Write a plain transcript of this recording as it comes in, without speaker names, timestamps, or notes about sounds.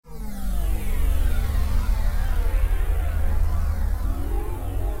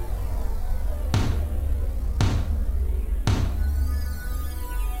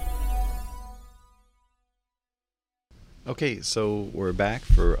Okay, so we're back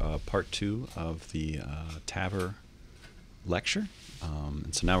for part 2 of the TAVR lecture.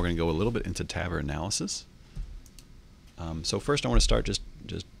 And so now we're going to go a little bit into TAVR analysis. So first I want to start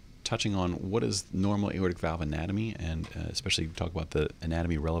just touching on what is normal aortic valve anatomy, and especially talk about the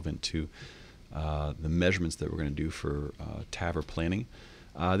anatomy relevant to the measurements that we're going to do for TAVR planning.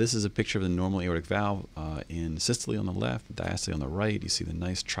 This is a picture of the normal aortic valve in systole on the left, diastole on the right. You see the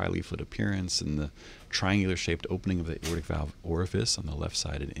nice trileaflet appearance and the triangular shaped opening of the aortic valve orifice on the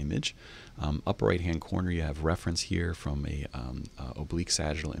left-sided image. Upper right-hand corner, you have reference here from a oblique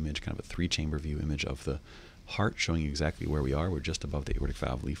sagittal image, kind of a three-chamber view image of the heart, showing you exactly where we are. We're just above the aortic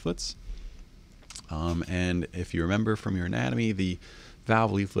valve leaflets. And if you remember from your anatomy, the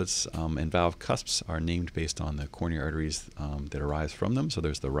valve leaflets and valve cusps are named based on the coronary arteries that arise from them. So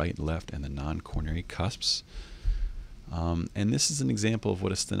there's the right, left, and the non-coronary cusps. And this is an example of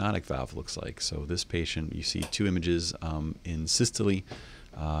what a stenotic valve looks like. So this patient, you see two images in systole,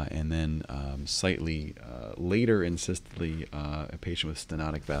 and then slightly later in systole, a patient with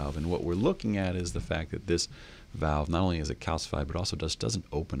stenotic valve. And what we're looking at is the fact that this valve, not only is it calcified, but also doesn't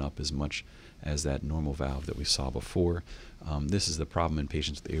open up as much as that normal valve that we saw before. This is the problem in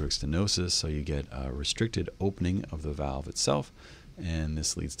patients with aortic stenosis, so you get a restricted opening of the valve itself, and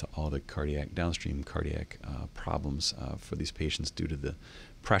this leads to all the downstream cardiac problems for these patients due to the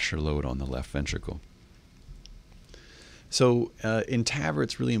pressure load on the left ventricle. So in TAVR,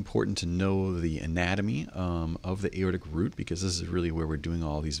 it's really important to know the anatomy of the aortic root, because this is really where we're doing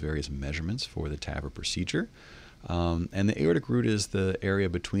all these various measurements for the TAVR procedure. And the aortic root is the area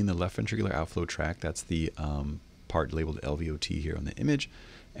between the left ventricular outflow tract, that's the part labeled LVOT here on the image,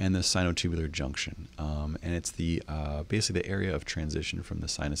 and the sinotubular junction. And it's the basically the area of transition from the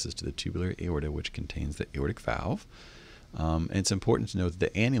sinuses to the tubular aorta, which contains the aortic valve. And it's important to note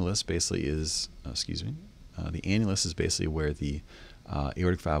that the annulus basically is, the annulus is basically where the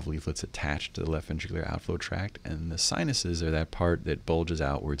aortic valve leaflets attach to the left ventricular outflow tract, and the sinuses are that part that bulges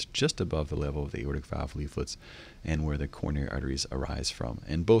outwards just above the level of the aortic valve leaflets and where the coronary arteries arise from.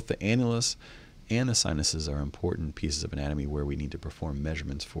 And both the annulus and the sinuses are important pieces of anatomy where we need to perform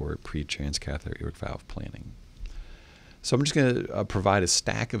measurements for pre-transcatheter aortic valve planning. So I'm just going to provide a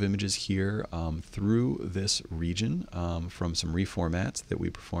stack of images here through this region from some reformats that we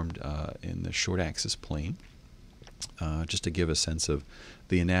performed in the short axis plane, just to give a sense of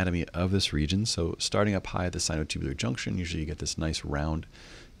the anatomy of this region. So starting up high at the sinotubular junction, usually you get this nice round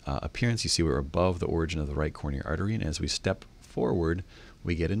appearance. You see we're above the origin of the right coronary artery, and as we step forward,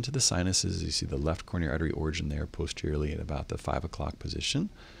 we get into the sinuses. You see the left coronary artery origin there posteriorly at about the 5 o'clock position.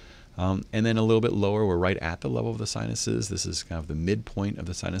 And then a little bit lower, we're right at the level of the sinuses. This is kind of the midpoint of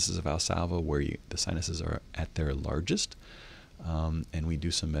the sinuses of Valsalva, where the sinuses are at their largest. And we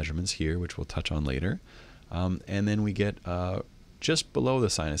do some measurements here, which we'll touch on later. And then we get just below the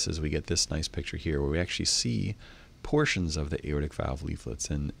sinuses, we get this nice picture here where we actually see portions of the aortic valve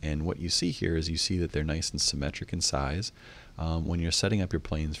leaflets. And what you see here is you see that they're nice and symmetric in size. When you're setting up your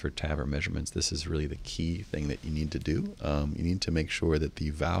planes for TAVR measurements, this is really the key thing that you need to do. You need to make sure that the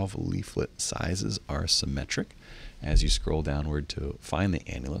valve leaflet sizes are symmetric as you scroll downward to find the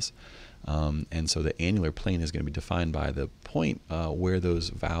annulus. And so the annular plane is going to be defined by the point where those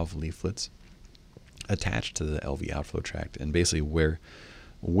valve leaflets attach to the LV outflow tract, and basically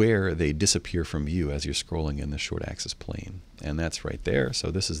where they disappear from view as you're scrolling in the short axis plane. And that's right there.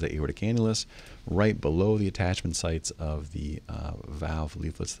 So this is the aortic annulus, right below the attachment sites of the valve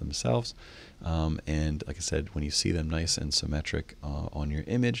leaflets themselves. And like I said, when you see them nice and symmetric on your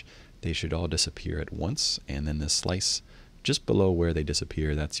image, they should all disappear at once. And then the slice just below where they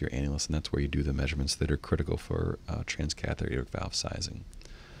disappear, that's your annulus, and that's where you do the measurements that are critical for transcatheter aortic valve sizing.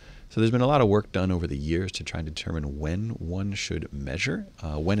 So there's been a lot of work done over the years to try and determine when one should measure,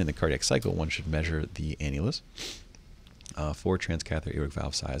 when in the cardiac cycle one should measure the annulus for transcatheter aortic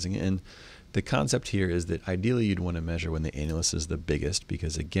valve sizing. And the concept here is that ideally you'd want to measure when the annulus is the biggest,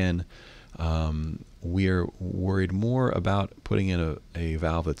 because again, we're worried more about putting in a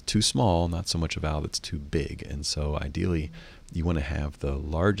valve that's too small, not so much a valve that's too big. And so ideally you want to have the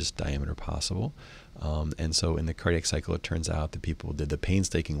largest diameter possible. And so in the cardiac cycle, it turns out that people did the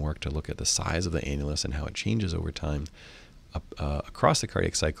painstaking work to look at the size of the annulus and how it changes over time across the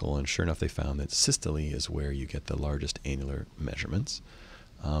cardiac cycle. And sure enough, they found that systole is where you get the largest annular measurements.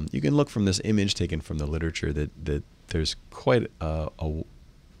 You can look from this image taken from the literature that there's quite the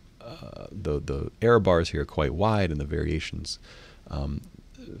error bars here are quite wide, and the variations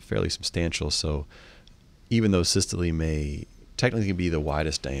fairly substantial. So even though systole may technically be the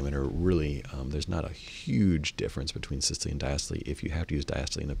widest diameter, really there's not a huge difference between systole and diastole if you have to use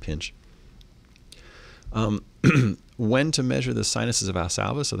diastole in a pinch. When to measure the sinuses of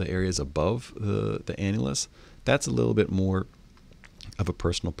Valsalva, so the areas above the annulus, that's a little bit more of a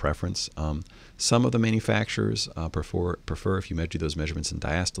personal preference. Some of the manufacturers prefer if you measure those measurements in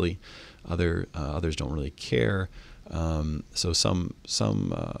diastole. Others don't really care. So some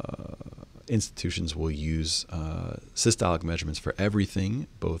institutions will use systolic measurements for everything,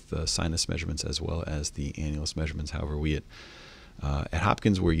 both the sinus measurements as well as the annulus measurements. However, we at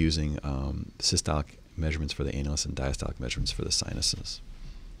Hopkins, we're using systolic measurements for the annulus and diastolic measurements for the sinuses.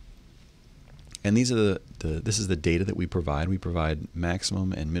 And these are this is the data that we provide. We provide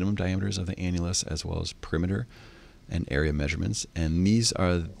maximum and minimum diameters of the annulus as well as perimeter and area measurements. And these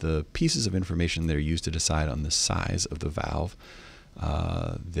are the pieces of information that are used to decide on the size of the valve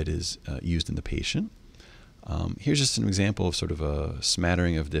that is used in the patient. Here's just an example of sort of a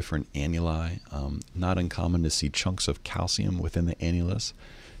smattering of different annuli. Not uncommon to see chunks of calcium within the annulus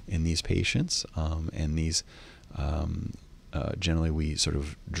in these patients. And these generally we sort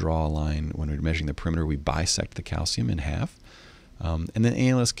of draw a line when we're measuring the perimeter. We bisect the calcium in half. And then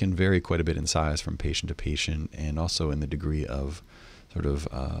annulus can vary quite a bit in size from patient to patient, and also in the degree of sort of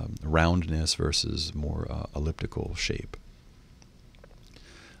roundness versus more elliptical shape.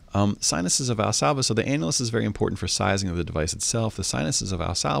 Sinuses of Valsalva. So the annulus is very important for sizing of the device itself. The sinuses of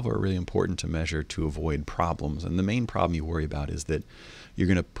Valsalva are really important to measure to avoid problems. And the main problem you worry about is that you're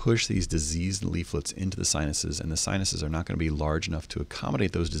going to push these diseased leaflets into the sinuses, and the sinuses are not going to be large enough to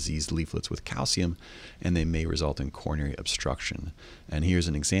accommodate those diseased leaflets with calcium, and they may result in coronary obstruction. And here's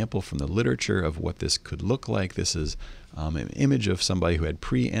an example from the literature of what this could look like. This is an image of somebody who had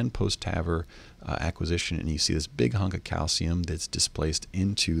pre and post TAVR acquisition, and you see this big hunk of calcium that's displaced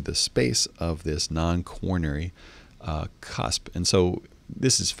into the space of this non-coronary cusp. And so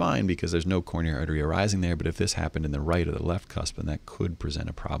this is fine because there's no coronary artery arising there, but if this happened in the right or the left cusp, then that could present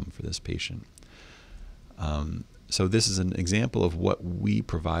a problem for this patient. So this is an example of what we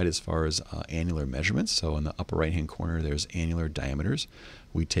provide as far as annular measurements. So in the upper right-hand corner, there's annular diameters.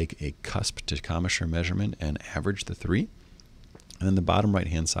 We take a cusp to commissure measurement and average the three. And then the bottom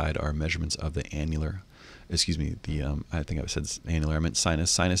right-hand side are measurements of the annular, I think I said annular, I meant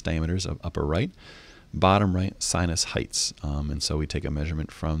sinus diameters of upper right. Bottom right, sinus heights. And so we take a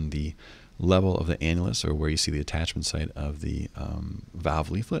measurement from the level of the annulus, or where you see the attachment site of the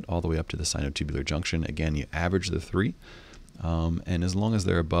valve leaflet, all the way up to the sinotubular junction. Again, you average the three. And as long as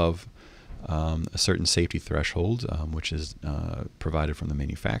they're above a certain safety threshold, which is provided from the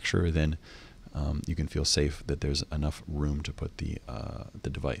manufacturer, then you can feel safe that there's enough room to put the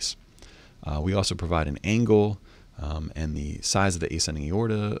device. We also provide an angle and the size of the ascending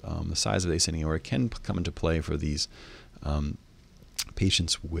aorta. The size of the ascending aorta can come into play for these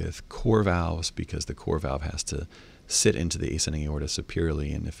patients with core valves, because the core valve has to sit into the ascending aorta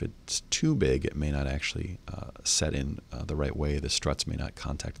superiorly, and if it's too big, it may not actually set in the right way. The struts may not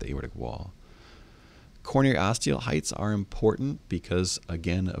contact the aortic wall. Coronary ostial heights are important because,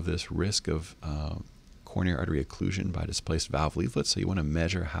 again, of this risk of coronary artery occlusion by displaced valve leaflets. So you want to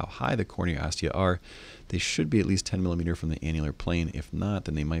measure how high the coronary ostia are. They should be at least 10 millimeter from the annular plane. If not,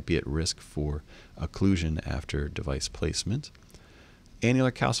 then they might be at risk for occlusion after device placement.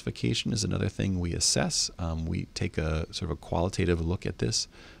 Annular calcification is another thing we assess. We take a sort of a qualitative look at this.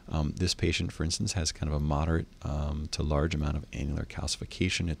 This patient, for instance, has kind of a moderate to large amount of annular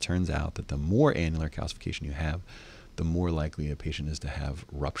calcification. It turns out that the more annular calcification you have, the more likely a patient is to have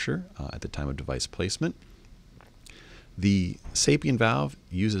rupture at the time of device placement. The sapien valve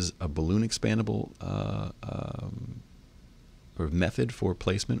uses a balloon expandable method for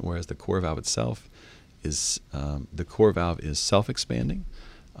placement, whereas the core valve itself is self-expanding.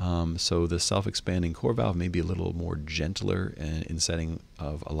 So the self-expanding core valve may be a little more gentler in setting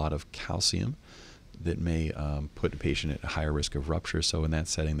of a lot of calcium that may put a patient at a higher risk of rupture. So in that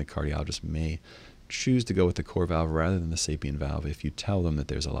setting, the cardiologist may choose to go with the core valve rather than the sapien valve if you tell them that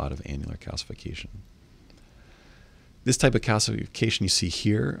there's a lot of annular calcification. This type of calcification you see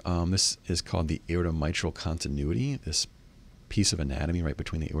here, this is called the aortomitral continuity, this piece of anatomy right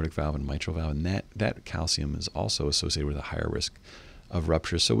between the aortic valve and mitral valve, and that calcium is also associated with a higher risk of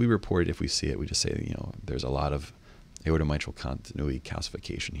rupture. So we report it if we see it. We just say, there's a lot of aortomitral continuity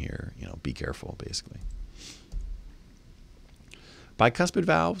calcification here. Be careful, basically. Bicuspid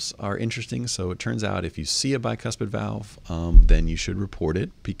valves are interesting. So it turns out if you see a bicuspid valve, then you should report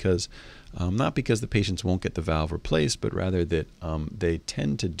it, because not because the patients won't get the valve replaced, but rather that they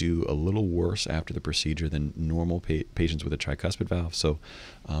tend to do a little worse after the procedure than normal patients with a tricuspid valve. So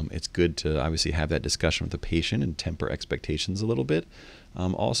it's good to obviously have that discussion with the patient and temper expectations a little bit.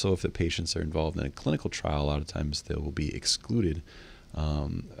 Also, if the patients are involved in a clinical trial, a lot of times they will be excluded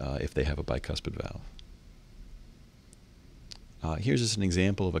if they have a bicuspid valve. Here's just an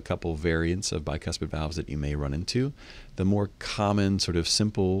example of a couple variants of bicuspid valves that you may run into. The more common sort of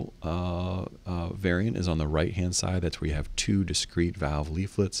simple variant is on the right-hand side. That's where you have two discrete valve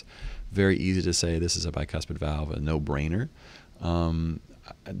leaflets. Very easy to say this is a bicuspid valve, a no-brainer.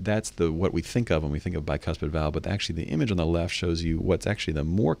 That's what we think of when we think of bicuspid valve, but actually the image on the left shows you what's actually the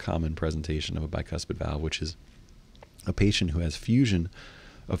more common presentation of a bicuspid valve, which is a patient who has fusion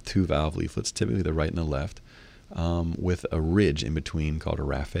of two valve leaflets, typically the right and the left, with a ridge in between called a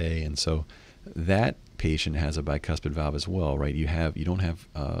raphe. And so that patient has a bicuspid valve as well, right? You don't have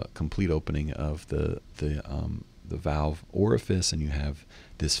complete opening of the valve orifice, and you have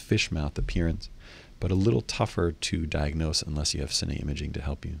this fish mouth appearance, but a little tougher to diagnose unless you have cine imaging to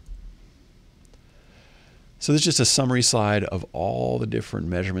help you. So this is just a summary slide of all the different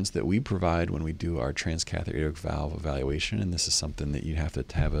measurements that we provide when we do our transcatheter aortic valve evaluation, and this is something that you have to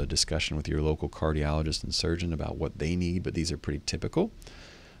have a discussion with your local cardiologist and surgeon about what they need, but these are pretty typical.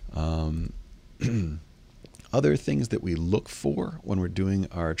 Other things that we look for when we're doing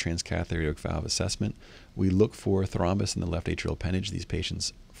our transcatheter aortic valve assessment, we look for thrombus in the left atrial appendage. These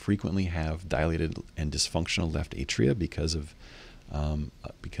patients frequently have dilated and dysfunctional left atria because of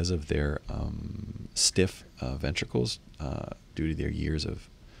their stiff ventricles due to their years of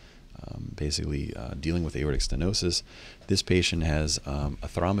basically dealing with aortic stenosis. This patient has a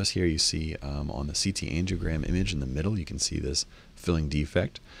thrombus here. You see on the CT angiogram image in the middle, you can see this filling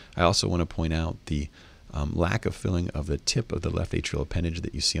defect. I also want to point out the lack of filling of the tip of the left atrial appendage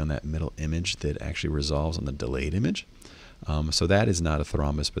that you see on that middle image that actually resolves on the delayed image. So that is not a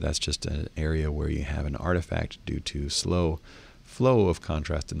thrombus, but that's just an area where you have an artifact due to slow flow of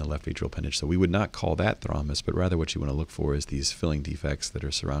contrast in the left atrial appendage. So we would not call that thrombus, but rather what you want to look for is these filling defects that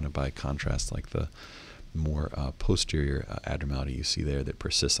are surrounded by contrast, like the more posterior abnormality you see there that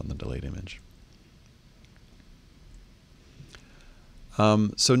persists on the delayed image.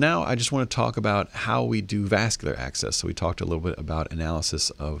 So now I just want to talk about how we do vascular access. So we talked a little bit about analysis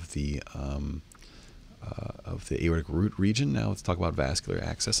of the aortic root region. Now let's talk about vascular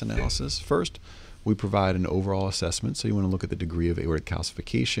access analysis. First, we provide an overall assessment. So you want to look at the degree of aortic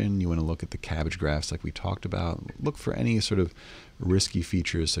calcification. You want to look at the cabbage grafts like we talked about. Look for any sort of risky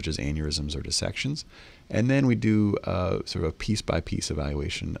features such as aneurysms or dissections. And then we do sort of a piece-by-piece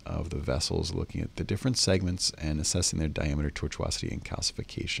evaluation of the vessels, looking at the different segments and assessing their diameter, tortuosity, and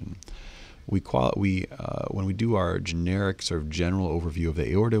calcification. When we do our generic sort of general overview of the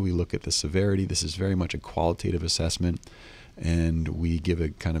aorta, we look at the severity. This is very much a qualitative assessment, and we give a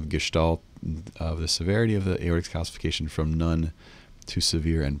kind of gestalt of the severity of the aortic calcification from none to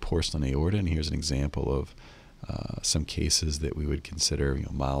severe and porcelain aorta. And here's an example of some cases that we would consider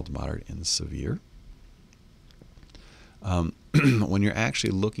mild, moderate, and severe. When you're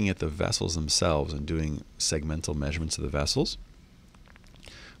actually looking at the vessels themselves and doing segmental measurements of the vessels,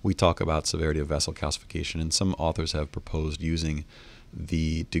 we talk about severity of vessel calcification, and some authors have proposed using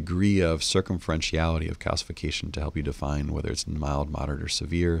the degree of circumferentiality of calcification to help you define whether it's mild, moderate, or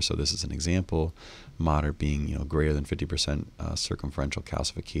severe. So this is an example, moderate being greater than 50% circumferential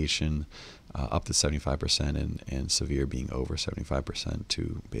calcification, up to 75%, and severe being over 75%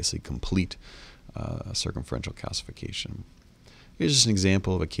 to basically complete circumferential calcification. Here's just an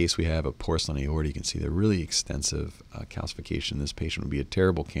example of a case we have, a porcelain aorta. You can see the really extensive calcification. This patient would be a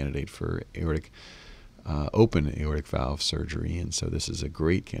terrible candidate for open aortic valve surgery, and so this is a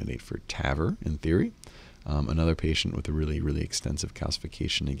great candidate for TAVR in theory. Another patient with a really, really extensive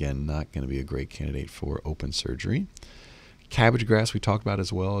calcification, again, not going to be a great candidate for open surgery. Cabbage grafts we talked about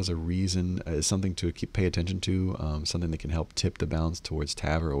as well as a reason, is something to pay attention to, something that can help tip the balance towards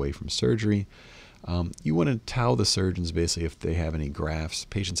TAVR away from surgery. You want to tell the surgeons basically if they have any grafts,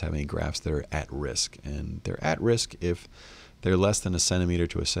 patients have any grafts that are at risk, and they're at risk if they're less than 1 centimeter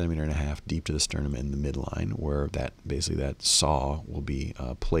to 1.5 centimeters deep to the sternum in the midline, where that saw will be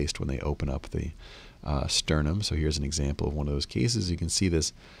placed when they open up the sternum. So here's an example of one of those cases. You can see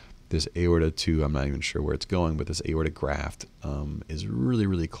this aorta too. I'm not even sure where it's going, but this aortic graft is really,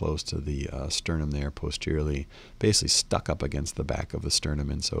 really close to the sternum there posteriorly, basically stuck up against the back of the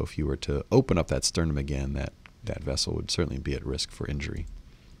sternum. And so if you were to open up that sternum again, that vessel would certainly be at risk for injury.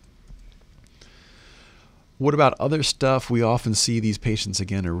 What about other stuff? We often see these patients,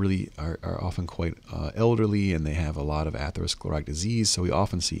 again, are often quite elderly, and they have a lot of atherosclerotic disease. So we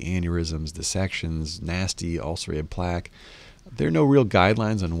often see aneurysms, dissections, nasty ulcerated plaque. There are no real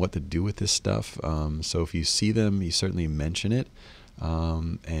guidelines on what to do with this stuff. So if you see them, you certainly mention it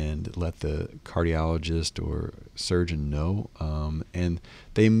and let the cardiologist or surgeon know. And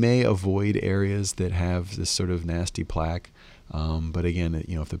they may avoid areas that have this sort of nasty plaque. But again,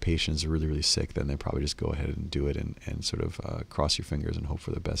 if the patient is really, really sick, then they probably just go ahead and do it and sort of cross your fingers and hope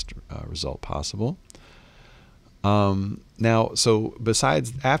for the best result possible. Now, so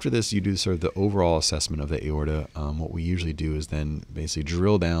besides, after this, you do sort of the overall assessment of the aorta. What we usually do is then basically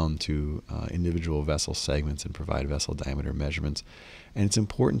drill down to individual vessel segments and provide vessel diameter measurements. And it's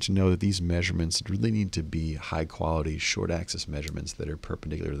important to know that these measurements really need to be high quality, short axis measurements that are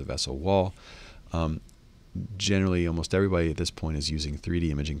perpendicular to the vessel wall. Generally, almost everybody at this point is using 3D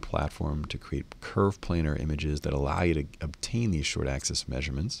imaging platform to create curve planar images that allow you to obtain these short axis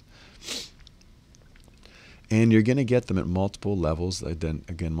measurements. And you're going to get them at multiple levels, again,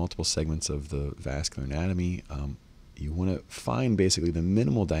 multiple segments of the vascular anatomy. You want to find basically the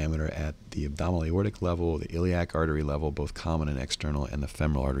minimal diameter at the abdominal aortic level, the iliac artery level, both common and external, and the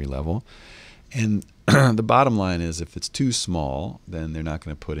femoral artery level. And the bottom line is, if it's too small, then they're not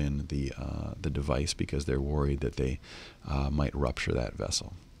going to put in the device because they're worried that they might rupture that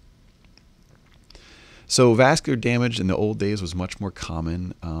vessel. So vascular damage in the old days was much more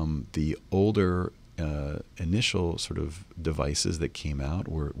common. The older initial sort of devices that came out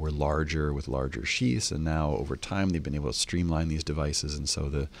were larger with larger sheaths, and now over time they've been able to streamline these devices, and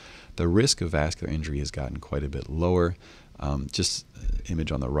so the risk of vascular injury has gotten quite a bit lower. Just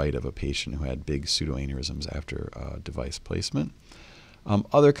image on the right of a patient who had big pseudoaneurysms after device placement.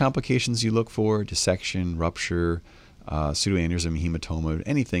 Other complications you look for: dissection, rupture, pseudoaneurysm, hematoma,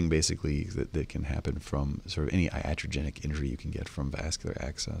 anything basically that can happen from sort of any iatrogenic injury you can get from vascular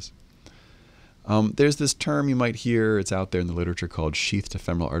access. There's this term you might hear, it's out there in the literature, called sheath to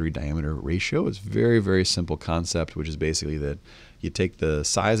femoral artery diameter ratio. It's a very, very simple concept, which is basically that you take the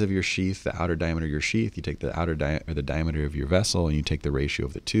size of your sheath, the outer diameter of your sheath, you take the the diameter of your vessel, and you take the ratio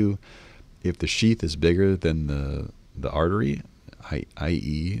of the two. If the sheath is bigger than the artery,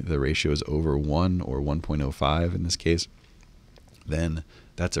 i.e. the ratio is over 1 or 1.05 in this case, then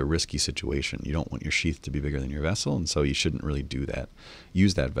that's a risky situation. You don't want your sheath to be bigger than your vessel, and so you shouldn't really do that.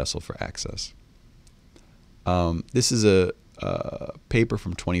 Use that vessel for access. This is a paper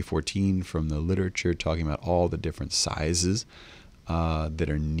from 2014 from the literature talking about all the different sizes that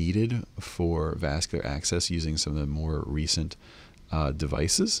are needed for vascular access using some of the more recent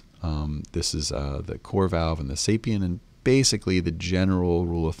devices. This is the core valve and the sapien, and basically the general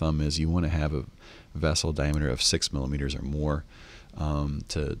rule of thumb is you want to have a vessel diameter of 6 millimeters or more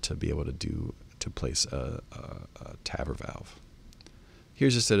to be able to place a TAVR valve.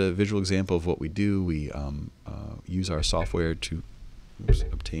 Here's just a visual example of what we do. We use our software to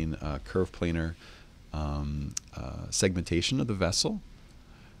obtain curve planar segmentation of the vessel,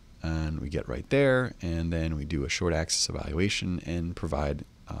 and we get right there, and then we do a short axis evaluation and provide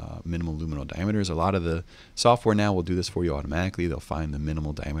minimal luminal diameters. A lot of the software now will do this for you automatically. They'll find the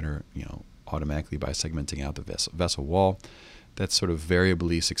minimal diameter, automatically by segmenting out the vessel wall. That's sort of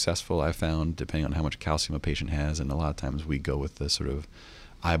variably successful, I found, depending on how much calcium a patient has, and a lot of times we go with the sort of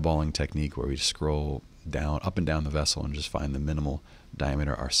eyeballing technique where we just scroll down, up and down the vessel, and just find the minimal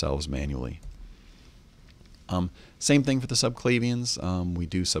diameter ourselves manually. Same thing for the subclavians. We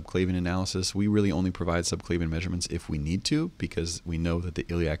do subclavian analysis. We really only provide subclavian measurements if we need to, because we know that the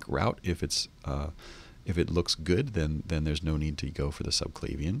iliac route, if it looks good, then there's no need to go for the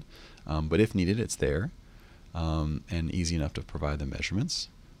subclavian. But if needed, it's there, and easy enough to provide the measurements.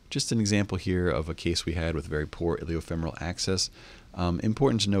 Just an example here of a case we had with very poor iliofemoral access.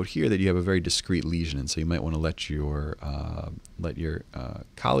 Important to note here that you have a very discrete lesion, and so you might want to let your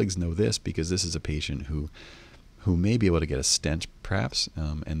colleagues know this, because this is a patient who may be able to get a stent, perhaps,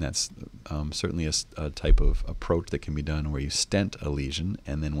 and that's certainly a type of approach that can be done where you stent a lesion,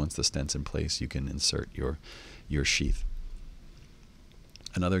 and then once the stent's in place, you can insert your sheath.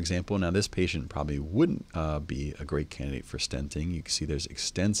 Another example, now this patient probably wouldn't be a great candidate for stenting. You can see there's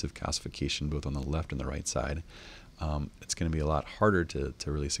extensive calcification both on the left and the right side. It's going to be a lot harder to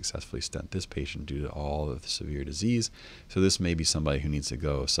really successfully stent this patient due to all of the severe disease. So this may be somebody who needs to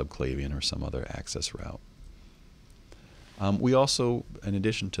go subclavian or some other access route. We also, in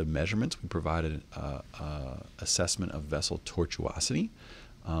addition to measurements, we provided assessment of vessel tortuosity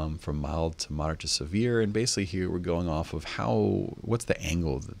from mild to moderate to severe. And basically here we're going off of what's the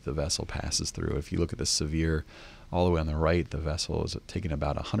angle that the vessel passes through. If you look at the severe, all the way on the right, the vessel is taking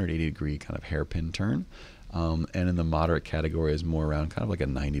about a 180-degree kind of hairpin turn. And in the moderate category is more around kind of like a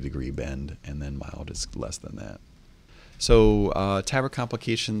 90-degree bend, and then mild is less than that. So TAVR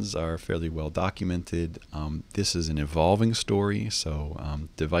complications are fairly well documented. This is an evolving story, so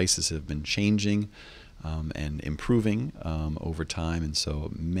devices have been changing and improving over time, and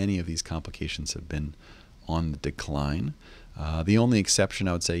so many of these complications have been on the decline. The only exception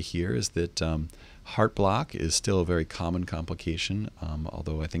I would say here is that heart block is still a very common complication,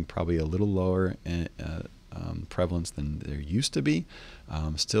 although I think probably a little lower prevalence than there used to be.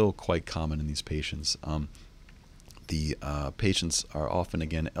 Still quite common in these patients. The patients are often,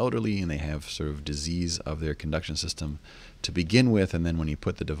 again, elderly, and they have sort of disease of their conduction system to begin with, and then when you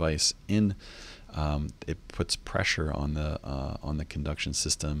put the device in, it puts pressure on the conduction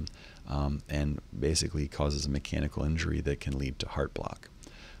system and basically causes a mechanical injury that can lead to heart block.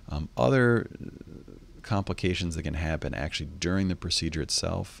 Other complications that can happen actually during the procedure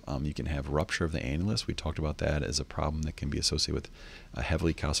itself. You can have rupture of the annulus. We talked about that as a problem that can be associated with a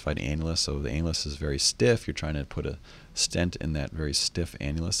heavily calcified annulus. So the annulus is very stiff. You're trying to put a stent in that very stiff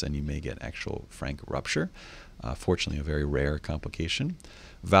annulus, and you may get actual frank rupture. Fortunately, a very rare complication.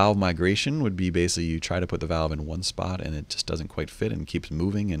 Valve migration would be basically you try to put the valve in one spot and it just doesn't quite fit and keeps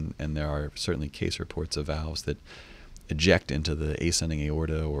moving, and there are certainly case reports of valves that eject into the ascending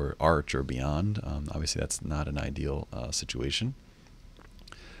aorta or arch or beyond. Obviously, that's not an ideal situation.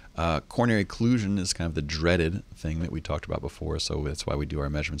 Coronary occlusion is kind of the dreaded thing that we talked about before, so that's why we do our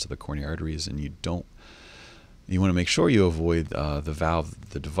measurements of the coronary arteries, and you want to make sure you avoid the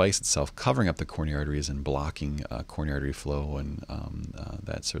valve, the device itself, covering up the coronary arteries and blocking coronary artery flow, and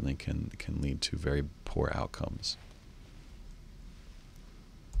that certainly can lead to very poor outcomes.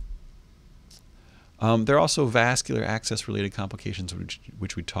 There are also vascular access related complications,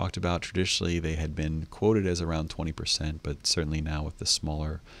 which we talked about. Traditionally, they had been quoted as around 20%, but certainly now with the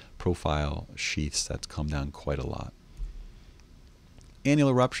smaller profile sheaths, that's come down quite a lot.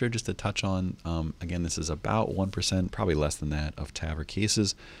 Annular rupture, just to touch on, again, this is about 1%, probably less than that, of TAVR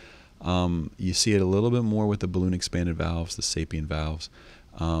cases. You see it a little bit more with the balloon expanded valves, the sapien valves,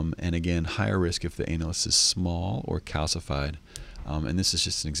 and again, higher risk if the annulus is small or calcified. And this is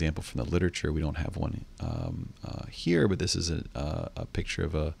just an example from the literature. We don't have one here, but this is a picture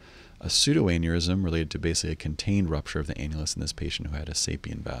of a pseudoaneurysm related to basically a contained rupture of the annulus in this patient who had a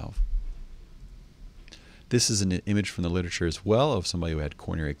sapien valve. This is an image from the literature as well of somebody who had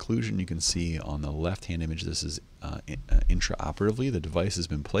coronary occlusion. You can see on the left-hand image, this is intraoperatively. The device has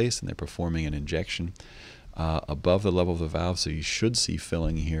been placed and they're performing an injection above the level of the valve, so you should see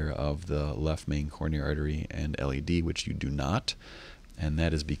filling here of the left main coronary artery and LED, which you do not, and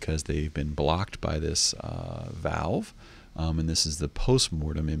that is because they've been blocked by this valve. And this is the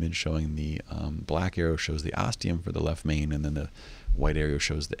post-mortem image showing the black arrow shows the ostium for the left main, and then the white arrow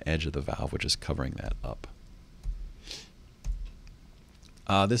shows the edge of the valve, which is covering that up.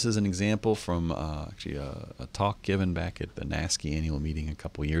 This is an example from actually a talk given back at the NASCI annual meeting a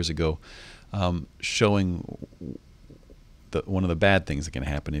couple years ago, showing one of the bad things that can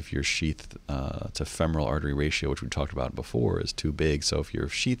happen if your sheath to femoral artery ratio, which we talked about before, is too big. So if your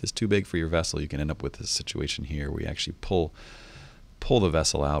sheath is too big for your vessel, you can end up with this situation here where you actually pull the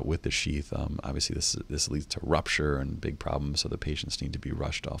vessel out with the sheath. Obviously, this leads to rupture and big problems, so the patients need to be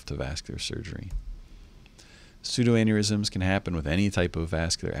rushed off to vascular surgery. Pseudoaneurysms can happen with any type of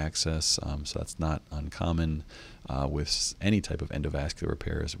vascular access, so that's not uncommon with any type of endovascular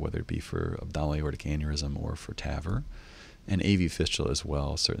repairs, whether it be for abdominal aortic aneurysm or for TAVR. And AV fistula as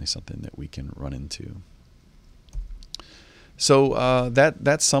well, certainly something that we can run into. So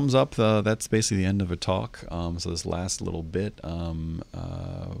that sums up, that's basically the end of a talk. So this last little bit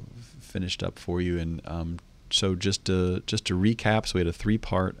finished up for you. And so just to recap, so we had a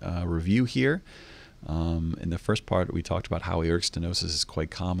three-part review here. In the first part, we talked about how aortic stenosis is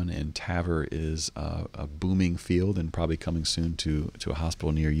quite common, and TAVR is a booming field and probably coming soon to a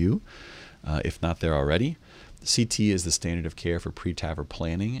hospital near you, if not there already. CT is the standard of care for pre-TAVR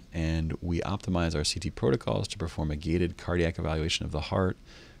planning, and we optimize our CT protocols to perform a gated cardiac evaluation of the heart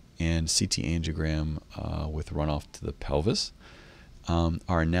and CT angiogram with runoff to the pelvis.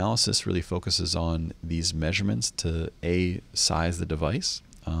 Our analysis really focuses on these measurements to A, size the device,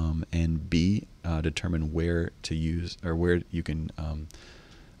 and B, determine where to use or where you can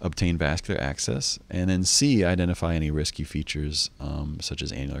obtain vascular access, and then C, identify any risky features such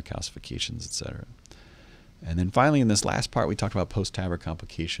as annular calcifications, etc. And then finally, in this last part, we talked about post-TAVR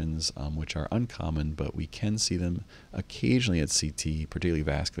complications, which are uncommon, but we can see them occasionally at CT, particularly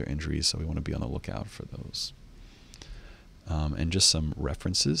vascular injuries, so we want to be on the lookout for those. And just some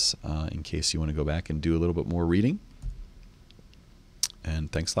references in case you want to go back and do a little bit more reading.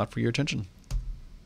 And thanks a lot for your attention.